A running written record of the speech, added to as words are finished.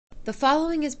The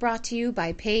following is brought to you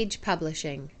by Page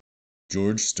Publishing.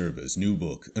 George Sterba's new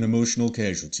book, An Emotional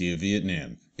Casualty of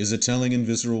Vietnam, is a telling and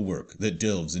visceral work that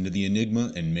delves into the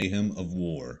enigma and mayhem of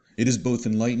war. It is both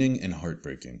enlightening and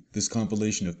heartbreaking. This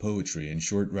compilation of poetry and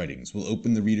short writings will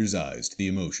open the reader's eyes to the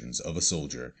emotions of a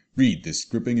soldier. Read this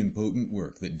gripping and potent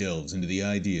work that delves into the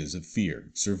ideas of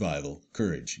fear, survival,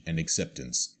 courage, and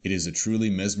acceptance. It is a truly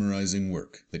mesmerizing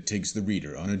work that takes the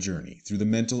reader on a journey through the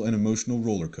mental and emotional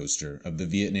roller coaster of the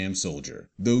Vietnam soldier.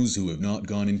 Those who have not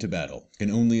gone into battle can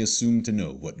only assume to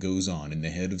know what goes on in the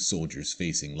head of soldiers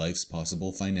facing life's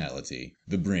possible finality.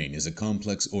 The brain is a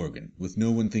complex organ, with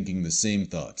no one thinking the same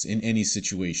thoughts in any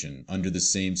situation under the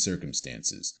same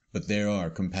circumstances. But there are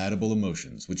compatible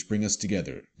emotions which bring us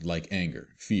together, like anger,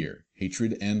 fear,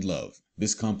 hatred, and love.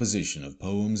 This composition of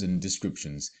poems and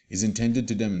descriptions is intended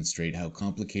to demonstrate how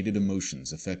complicated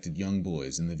emotions affected young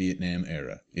boys in the Vietnam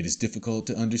era. It is difficult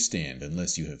to understand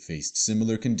unless you have faced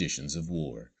similar conditions of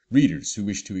war. Readers who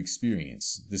wish to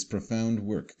experience this profound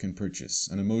work can purchase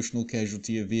An Emotional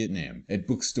Casualty of Vietnam at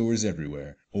bookstores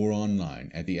everywhere or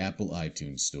online at the Apple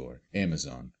iTunes Store,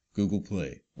 Amazon, Google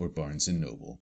Play, or Barnes & Noble.